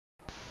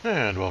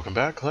And welcome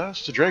back,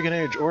 class, to Dragon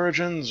Age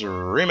Origins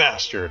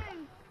Remastered!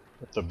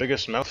 With the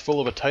biggest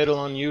mouthful of a title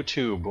on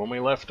YouTube. When we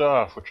left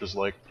off, which was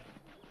like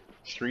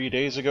 3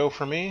 days ago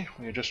for me,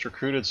 we had just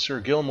recruited Sir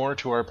Gilmore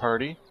to our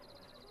party.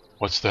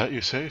 What's that you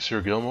say,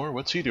 Sir Gilmore?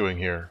 What's he doing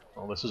here?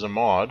 Well, this is a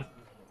mod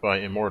by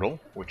Immortal,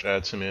 which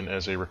adds him in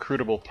as a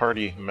recruitable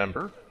party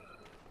member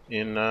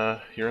in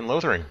here in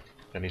Lothering,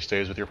 and he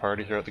stays with your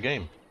party throughout the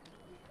game.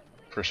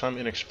 For some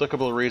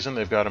inexplicable reason,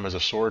 they've got him as a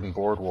sword and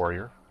board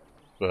warrior.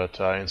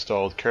 But I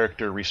installed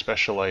character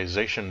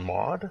Respecialization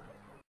mod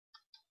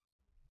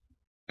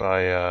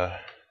by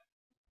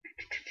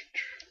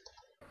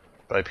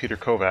Peter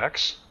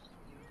Kovacs,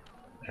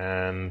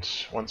 and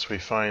once we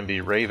find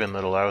the raven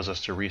that allows us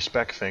to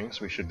respec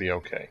things, we should be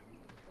okay.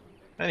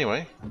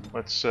 Anyway,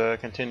 let's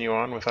continue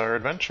on with our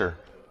adventure.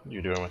 What are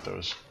you doing with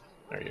those?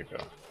 There you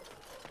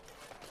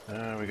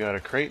go. We got a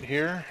crate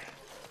here.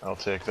 I'll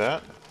take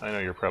that. I know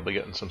you're probably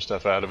getting some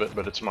stuff out of it,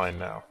 but it's mine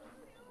now.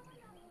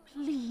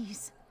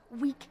 Please.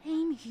 We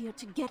came here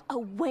to get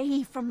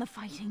away from the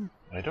fighting.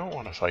 I don't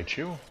want to fight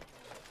you.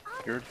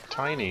 You're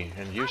tiny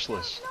and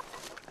useless.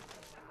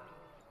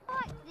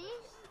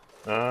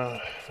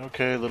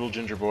 Okay, little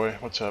ginger boy,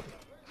 what's up?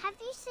 Have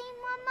you seen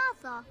my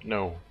mother?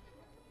 No.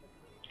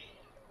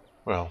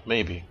 Well,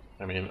 maybe.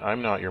 I mean,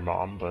 I'm not your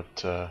mom,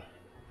 but,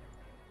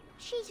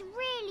 She's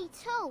really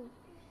tall,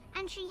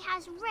 and she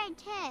has red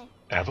hair.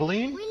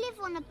 Aveline? We live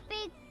on a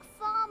big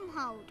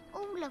farmhold,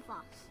 all of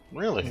us.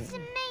 Really? Some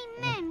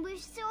mean men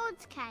with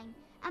swords came,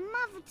 and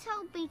Mother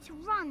told me to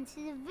run to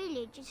the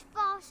village as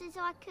fast as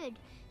I could,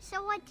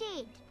 so I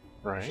did.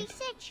 Right. She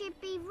said she'd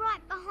be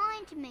right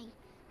behind me,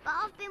 but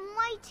I've been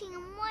waiting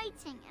and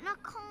waiting, and I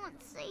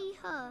can't see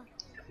her.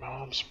 Your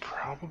mom's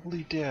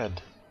probably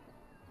dead.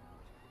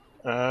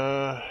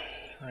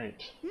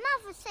 Right.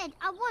 Mother said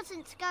I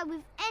wasn't to go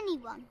with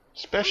anyone.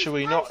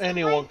 Especially I'm not supposed to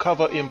anyone wait for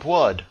covered her in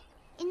blood.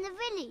 in the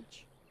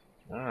village.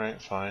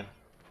 Alright, fine.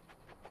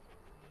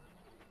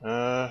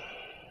 I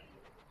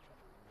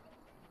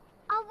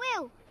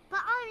will, but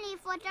only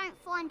if I don't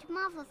find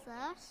Mother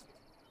first.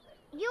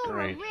 You're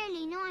Great. a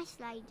really nice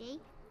lady.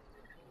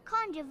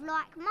 Kind of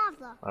like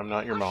Mother. I'm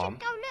not your I mom.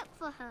 should go look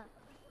for her.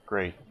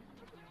 Great.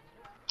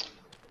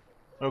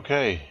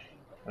 Okay.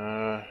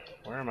 Where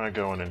am I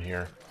going in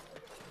here?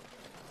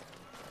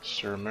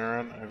 Sir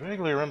Marin? I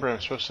vaguely remember I'm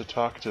supposed to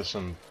talk to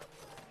some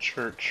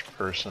church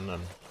person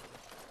and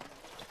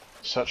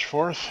such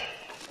forth.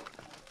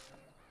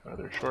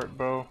 Another short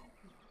bow.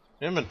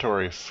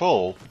 Inventory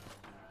full?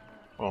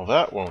 Well,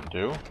 that won't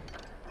do.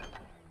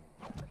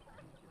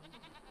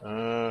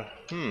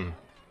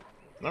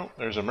 Nope,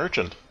 there's a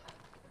merchant.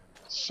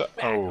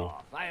 Back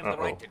off. I have the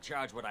right Uh-oh. to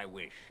charge what I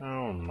wish.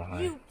 Oh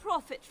my. You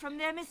profit from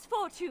their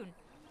misfortune.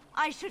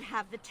 I should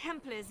have the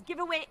Templars give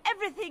away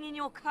everything in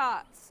your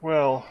carts.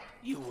 Well,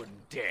 You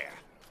wouldn't dare.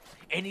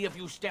 Any of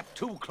you step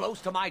too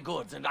close to my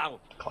goods and I'll...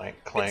 clank,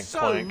 clank, It's so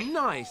clank.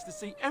 nice to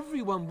see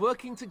everyone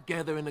working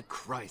together in a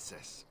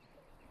crisis.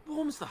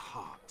 Warms the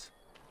heart.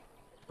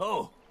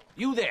 Oh,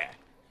 you there.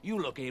 You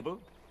look able.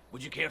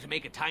 Would you care to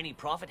make a tiny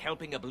profit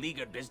helping a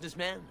beleaguered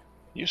businessman?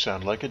 You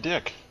sound like a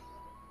dick.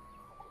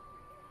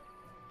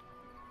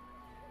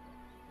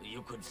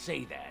 You could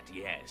say that,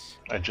 yes.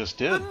 I just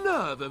The did.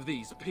 nerve of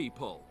these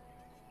people.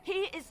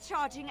 He is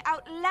charging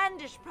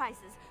outlandish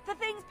prices for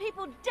things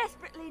people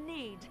desperately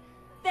need.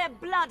 Their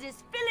blood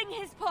is filling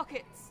his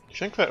pockets. You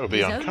think that would be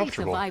It's only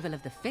uncomfortable? survival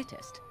of the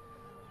fittest.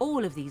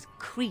 All of these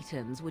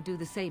cretins would do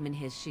the same in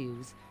his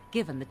shoes,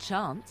 given the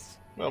chance.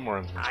 Well,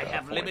 Morin's I got a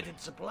have point. limited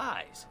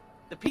supplies.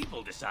 The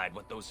people decide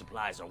what those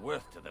supplies are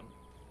worth to them.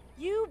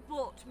 You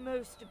bought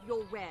most of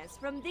your wares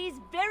from these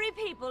very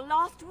people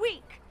last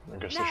week. I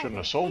guess Now I shouldn't they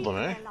have sold them,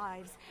 pay for eh? their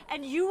lives,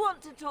 and you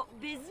want to talk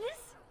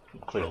business?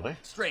 Clearly.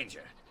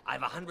 Stranger,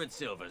 I've 100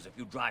 silvers if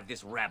you drive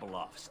this rabble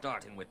off,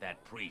 starting with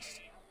that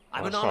priest.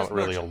 I'm Well, an that's honest not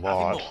really a merchant, nothing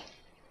lot. more.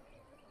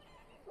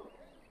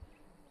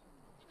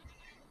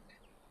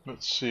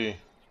 Let's see.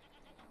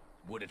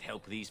 Would it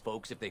help these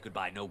folks if they could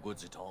buy no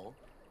goods at all?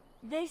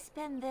 They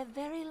spend their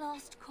very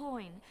last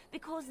coin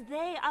because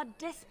they are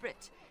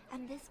desperate,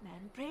 and this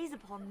man preys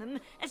upon them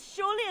as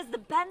surely as the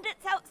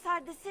bandits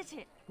outside the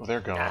city. Well, they're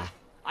gone. Ah,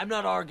 I'm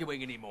not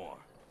arguing anymore.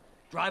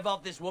 Drive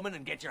off this woman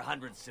and get your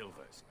 100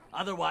 silvers.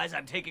 Otherwise,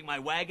 I'm taking my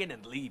wagon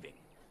and leaving.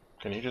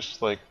 Can you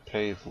just, like,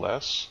 pay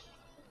less?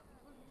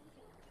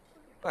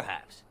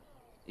 Perhaps.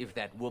 If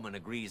that woman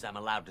agrees I'm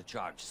allowed to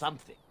charge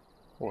something.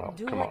 Well,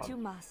 Do come what on. you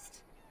must,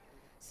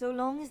 so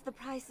long as the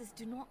prices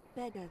do not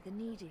beggar the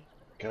needy.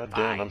 God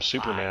damn, I'm Fine,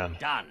 Superman. fine,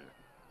 done.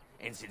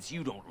 And since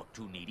you don't look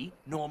too needy,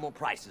 normal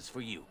prices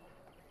for you.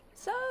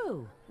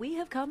 So, we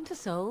have come to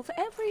solve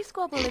every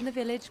squabble in the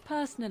village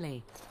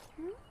personally.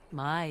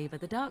 My,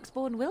 but the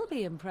Darkspawn will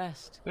be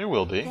impressed. They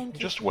will be. Thank you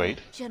Just for wait.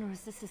 your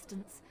generous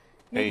assistance.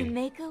 May Hey, the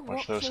Maker watch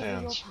watch those over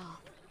hands. your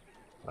path.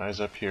 Eyes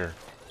up here.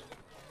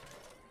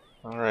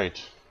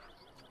 Alright.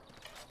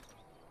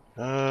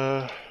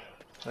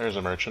 There's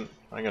a merchant.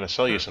 I'm gonna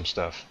sell you some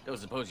stuff. Don't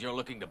suppose you're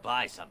looking to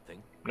buy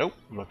something. Nope,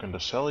 I'm looking to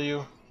sell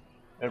you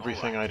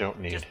everything All right. I don't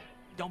need. Just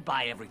don't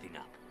buy everything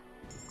up.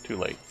 Too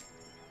late.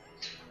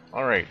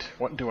 Alright,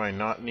 what do I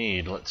not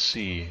need? Let's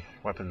see.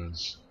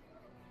 Weapons.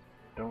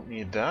 Don't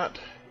need that.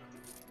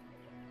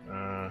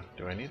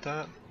 Do I need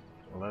that?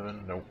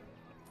 11? Nope.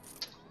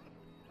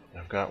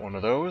 I've got one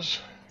of those.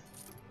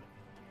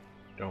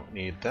 Don't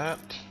need that.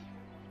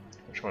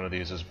 Which one of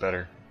these is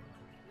better?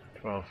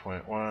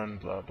 12.1,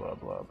 blah blah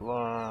blah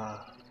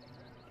blah.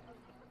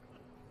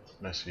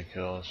 Messy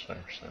kills, 5%,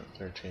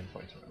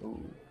 13.2.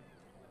 Ooh.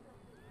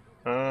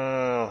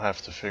 I'll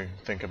have to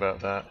think about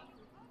that.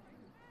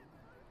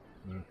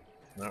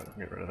 No,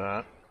 get rid of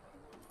that.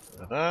 Get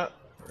rid of that.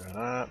 Get rid of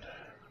that.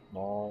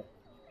 Maul.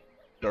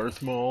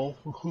 Darth Maul.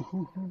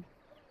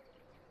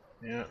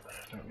 Yeah,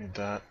 don't need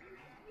that.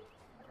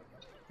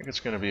 I think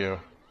it's going to be a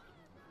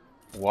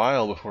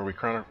while before we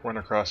run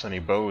across any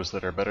bows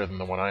that are better than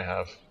the one I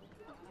have.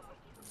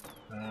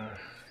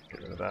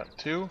 Get rid of that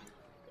too.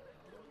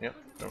 Yep,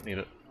 don't need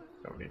it.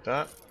 Don't need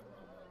that.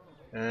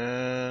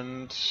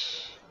 And...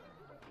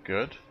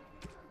 good.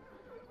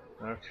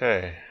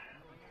 Okay.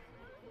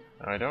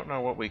 I don't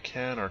know what we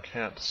can or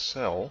can't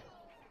sell.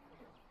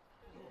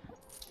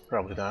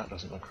 Probably that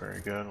doesn't look very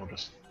good.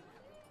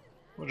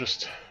 We'll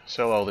just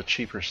sell all the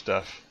cheaper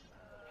stuff.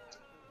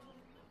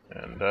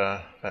 And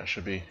that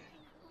should be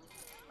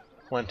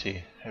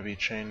plenty. Heavy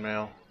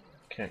chainmail.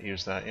 Can't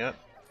use that yet.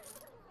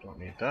 Don't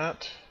need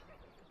that.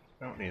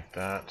 Don't need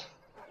that.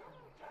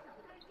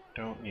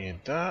 Don't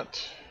need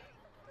that.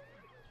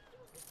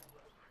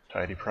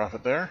 Tidy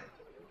profit there.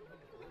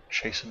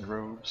 Chastened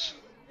robes.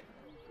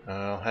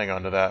 I'll hang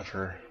on to that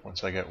for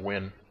once I get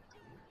win.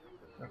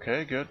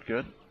 Okay, good,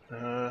 good.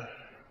 That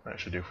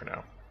should do for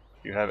now.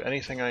 Do you have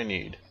anything I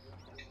need?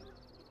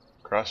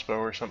 Crossbow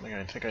or something?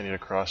 I think I need a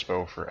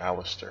crossbow for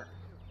Alistair.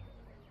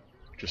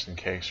 Just in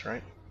case,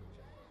 right?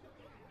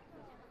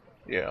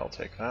 Yeah, I'll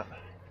take that.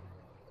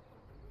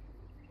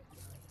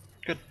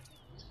 Good.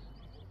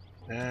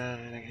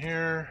 Anything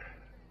here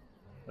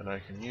that I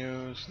can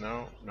use?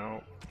 No,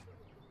 no.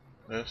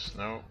 This?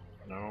 No,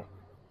 no.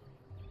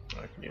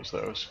 I can use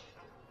those.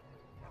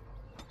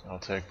 I'll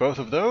take both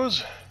of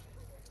those.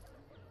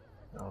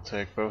 I'll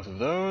take both of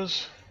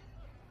those.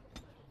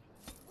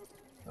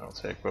 I'll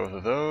take both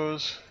of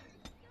those.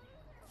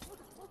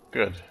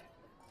 Good.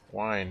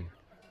 Wine.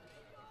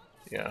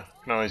 Yeah,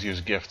 can always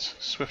use gifts.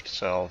 Swift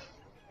salve.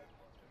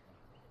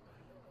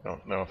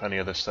 Don't know if any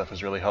of this stuff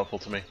is really helpful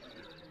to me.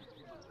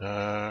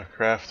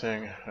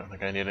 Crafting. I don't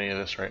think I need any of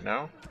this right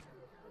now.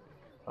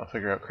 I'll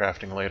figure out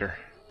crafting later.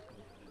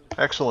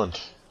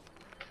 Excellent.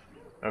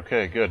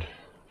 Okay, good.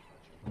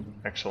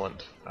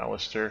 Excellent.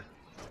 Alistair,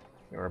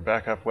 your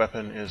backup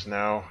weapon is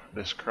now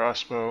this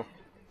crossbow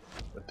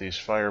with these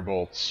fire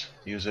bolts.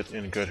 Use it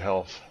in good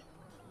health,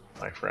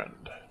 my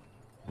friend.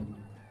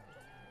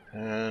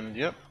 And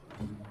yep.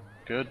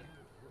 Good.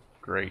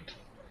 Great.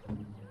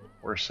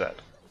 We're set.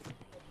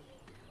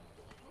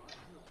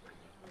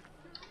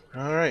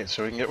 Alright,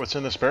 so we can get what's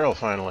in this barrel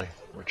finally,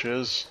 which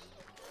is...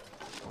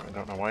 I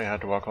don't know why I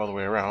had to walk all the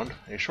way around.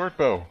 A short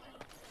bow,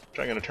 which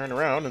I'm going to turn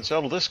around and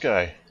sell to this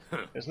guy.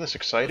 Isn't this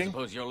exciting? I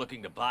suppose you're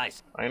looking to buy.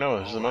 I know,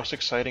 this is the most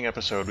exciting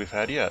episode we've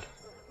had yet.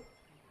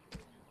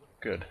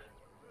 Good.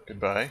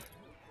 Goodbye.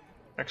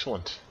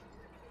 Excellent.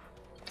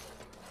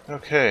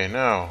 Okay,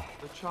 now...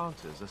 The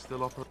chanters are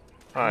still operating.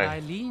 Hi.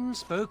 Eileen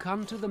spoke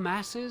unto the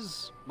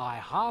masses, my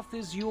hearth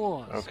is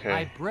yours, Okay,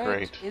 my bread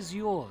great. is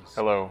yours.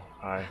 Hello.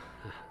 Hi.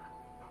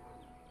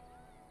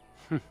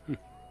 Let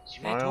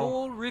Smile.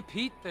 all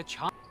repeat the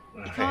chant.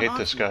 I hate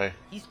this guy.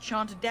 He's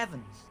Chanter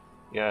Devons.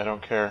 Yeah, I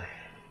don't care.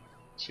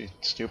 Is he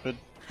stupid?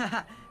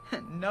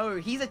 No,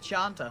 he's a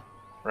chanter.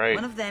 Right.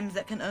 One of them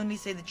that can only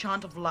say the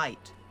chant of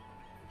light.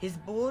 His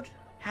board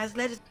has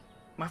letters.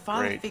 My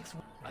father Great. fixed.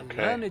 A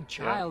Okay, learned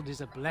child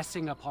is a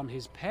blessing upon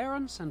his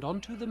parents and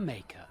onto the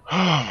Maker. Oh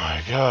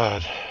my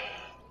god.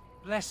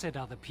 Blessed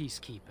are the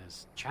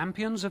peacekeepers,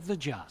 champions of the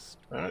just.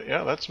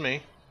 Yeah, that's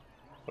me.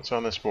 What's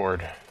on this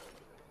board?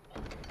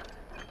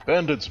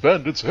 Bandits,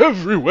 bandits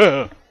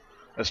everywhere!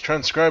 As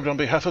transcribed on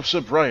behalf of Sir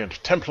Bryant,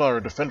 Templar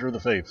and Defender of the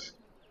Faith.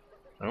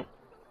 Oh.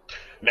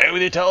 Know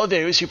that all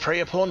those who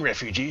prey upon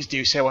refugees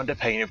do so under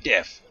pain of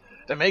death.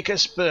 The Maker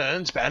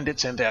spurns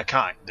bandits and their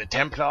kind. The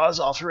Templars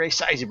offer a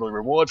sizable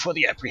reward for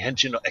the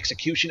apprehension or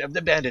execution of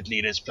the bandit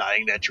leaders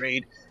plying their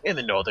trade in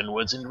the northern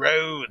woods and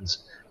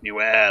roads.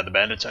 Beware, the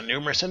bandits are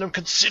numerous and of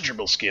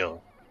considerable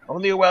skill.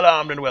 Only a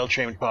well-armed and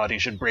well-trained party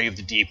should brave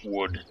the deep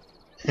wood.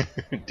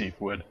 Deep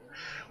wood.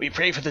 We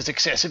pray for the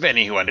success of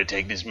any who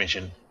undertake this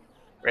mission.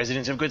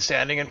 Residents of good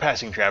standing and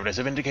passing travelers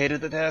have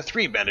indicated that there are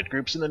 3 bandit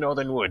groups in the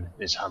northern wood.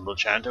 This humble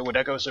chanter would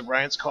echo Sir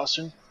Bryant's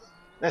caution,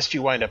 lest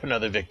you wind up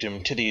another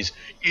victim to these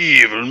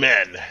evil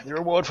men. The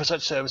reward for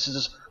such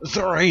services is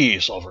 3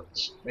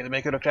 sovereigns. May the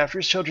Maker look after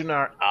his children in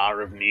our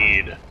hour of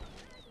need.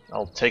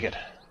 I'll take it.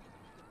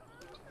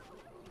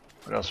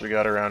 What else we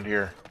got around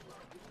here?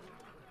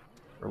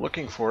 We're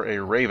looking for a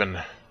raven.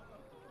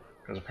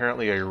 Because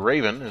apparently a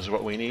raven is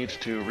what we need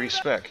to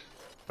respec.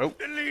 Oh.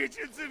 The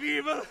legions of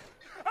evil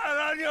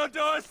are on your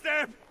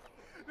doorstep.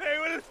 They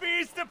will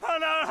feast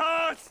upon our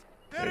hearts.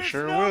 There They is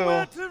sure nowhere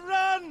will. to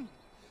run.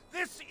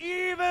 This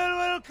evil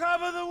will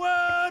cover the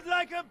world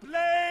like a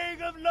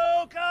plague of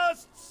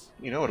locusts.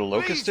 You know what a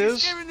locust Please, you're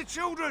is? scaring the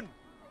children.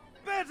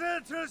 Better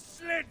to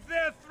slit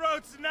their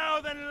throats now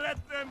than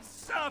let them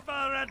suffer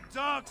at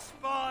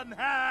Darkspawn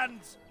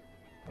hands.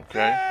 Okay.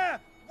 There!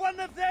 One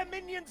of their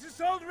minions is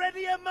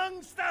already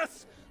amongst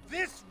us.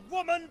 This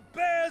woman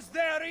bears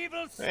their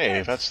evil steps.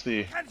 Hey, that's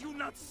the Can you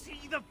not see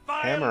the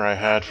vile hammer I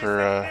had for,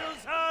 madness that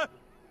fills her?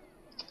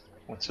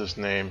 what's his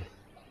name?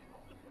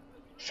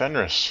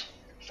 Fenris.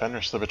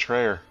 Fenris the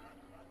Betrayer.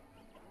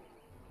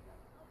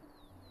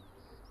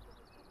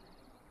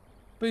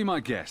 Be my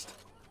guest.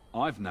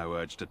 I've no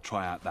urge to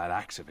try out that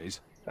axe of his.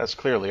 That's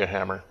clearly a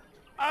hammer.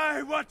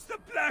 I watch the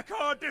Black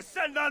Horde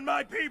descend on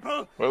my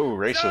people. Whoa,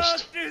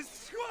 racist.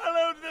 Darkness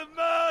swallowed the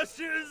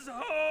marshes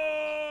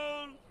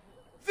whole.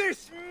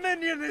 This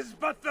minion is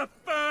but the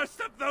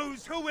first of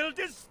those who will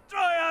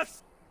destroy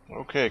us.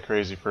 Okay,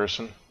 crazy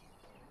person.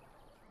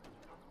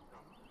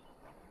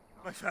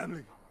 My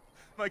family,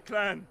 my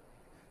clan,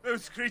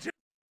 those creatures.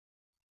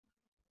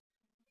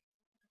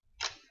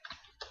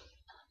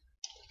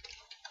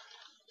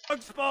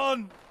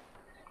 Spawn.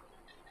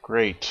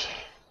 Great.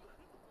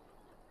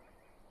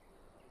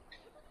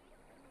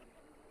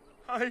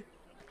 I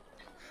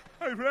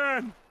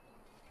ran,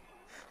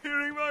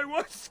 hearing my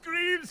wife's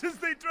screams as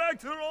they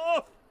dragged her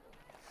off.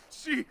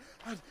 She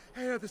had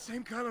hair the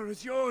same color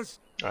as yours.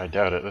 I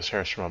doubt it. This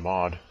hair's from a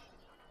mod.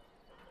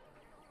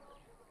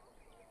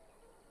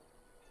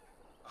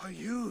 Are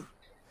you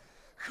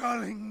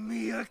calling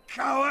me a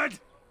coward?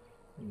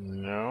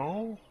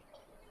 No.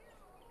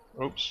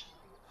 Oops.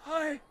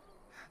 I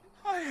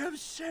have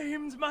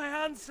shamed my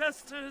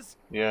ancestors.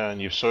 Yeah,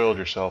 and you've soiled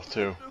yourself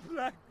too. The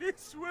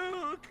blackness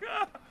will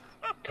come.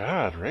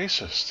 God,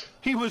 racist.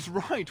 He was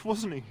right,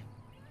 wasn't he?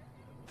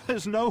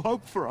 There's no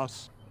hope for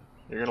us.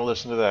 You're gonna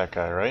listen to that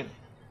guy, right?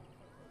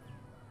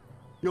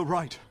 You're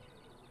right.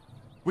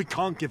 We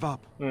can't give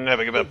up.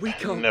 Never give up. We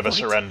can't Never fight.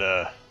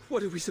 surrender.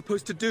 What are we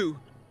supposed to do?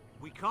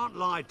 We can't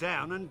lie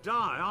down and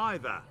die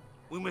either.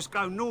 We must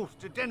go north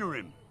to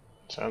Denerim.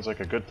 Sounds like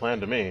a good plan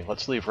to me.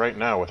 Let's leave right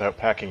now without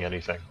packing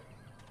anything.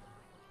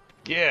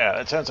 Yeah,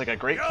 that sounds like a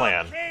great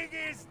plan. Your king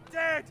is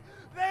dead.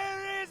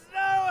 There is no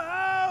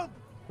hope.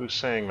 Who's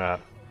saying that?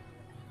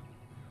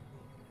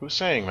 Who's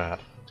saying that?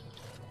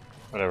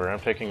 Whatever, I'm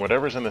taking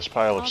whatever's in this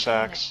pile of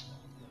sacks,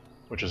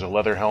 which is a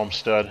leather helm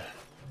stud.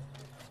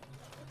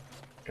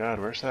 God,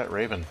 where's that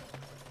raven?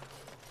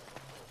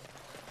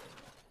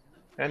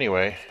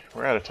 Anyway,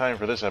 we're out of time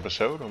for this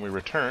episode. When we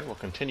return, we'll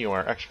continue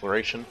our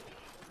exploration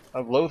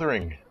of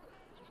Lothering.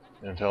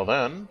 Until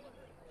then,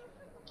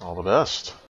 all the best.